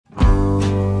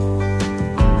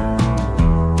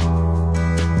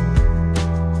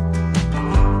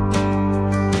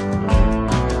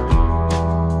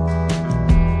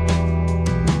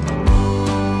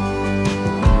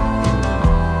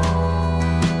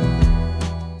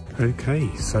Okay,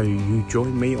 so you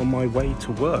join me on my way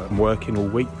to work. I'm working all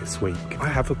week this week. I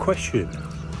have a question.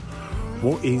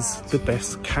 What is the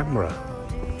best camera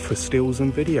for stills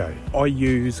and video? I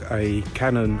use a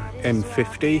Canon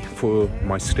M50 for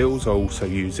my stills. I also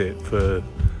use it for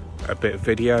a bit of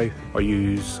video. I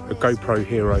use a GoPro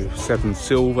Hero 7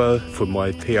 Silver for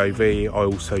my POV. I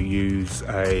also use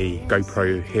a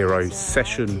GoPro Hero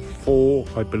Session 4,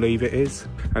 I believe it is.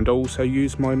 And I also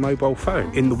use my mobile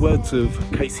phone. In the words of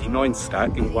Casey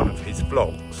Neistat in one of his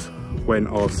vlogs, when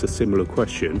asked a similar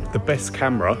question, the best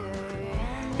camera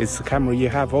is the camera you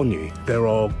have on you. There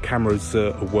are cameras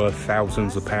that are worth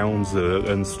thousands of pounds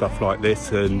and stuff like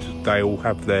this, and they all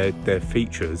have their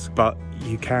features, but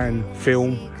you can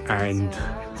film and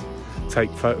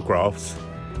take photographs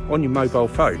on your mobile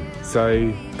phone.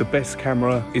 So the best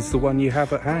camera is the one you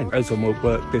have at hand. As I'm at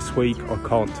work this week, I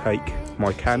can't take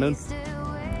my Canon.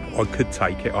 I could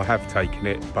take it, I have taken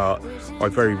it, but I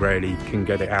very rarely can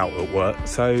get it out at work.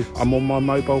 So I'm on my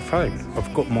mobile phone.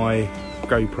 I've got my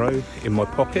GoPro in my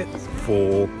pocket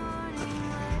for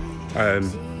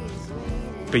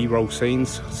B-roll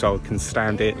scenes, so I can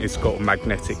stand it. It's got a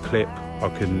magnetic clip, I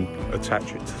can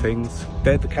attach it to things.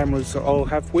 They're the cameras that I'll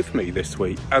have with me this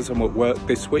week. As I'm at work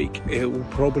this week, it will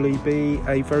probably be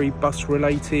a very bus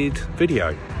related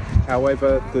video.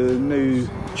 However, the new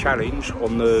challenge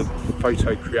on the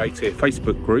Photo Creative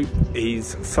Facebook group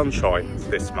is sunshine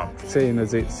this month. Seeing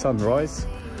as it's sunrise,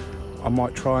 I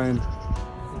might try and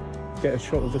get a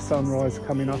shot of the sunrise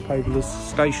coming up over the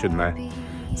station there.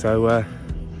 So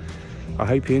I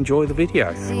hope you enjoy the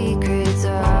video. Secrets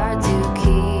are hard to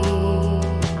keep.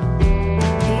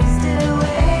 He's still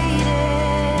waiting,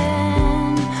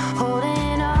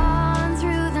 holding on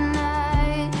through the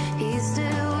night. He's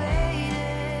still waiting,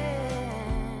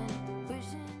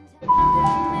 wishing to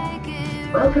make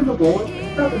it. Welcome aboard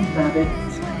the Southern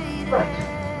Service. Right,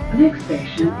 the next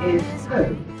station is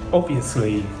home.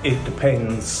 Obviously, it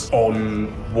depends on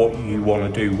what you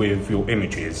want to do with your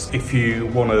images. If you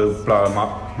want to blow them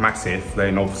up massive,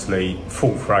 then obviously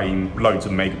full frame, loads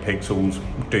of megapixels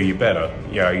do you better.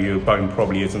 You know, your phone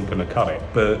probably isn't going to cut it.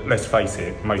 But let's face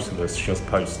it, most of us just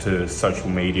post to social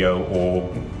media or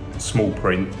small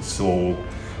prints, or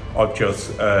I've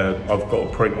got a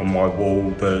print on my wall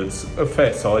that's a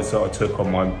fair size that I took on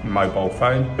my mobile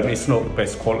phone. It's not the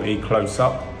best quality close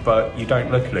up, but you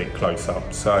don't look at it close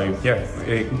up. So yeah,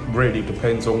 it really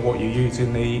depends on what you're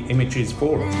using the images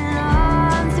for.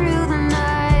 On through the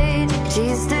night,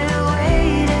 she's still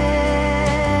waiting,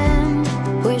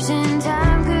 wishing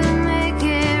time could make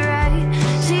it right.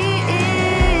 She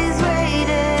is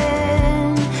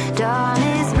waiting, dawn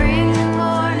is bringing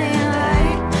morning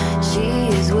light. She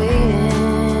is waiting,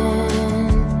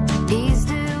 he's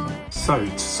still waiting. So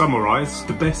to summarise,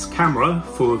 the best camera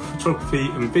for photography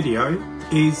and video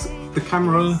is the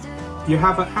camera you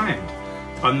have at hand,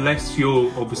 unless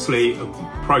you're obviously a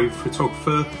pro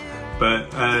photographer.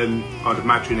 But I'd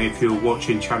imagine if you're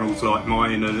watching channels like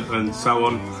mine and so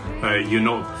on, you're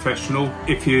not a professional.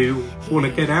 If you want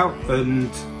to get out and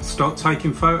start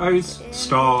taking photos,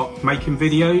 start making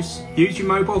videos, use your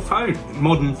mobile phone.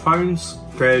 Modern phones,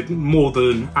 they're more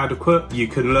than adequate. You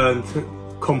can learn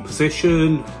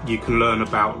composition, you can learn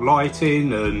about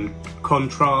lighting and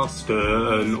contrast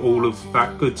and all of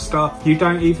that good stuff. You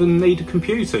don't even need a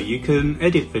computer, you can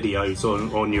edit videos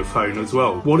on your phone as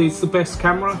well. What is the best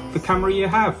camera? The camera you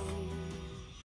have.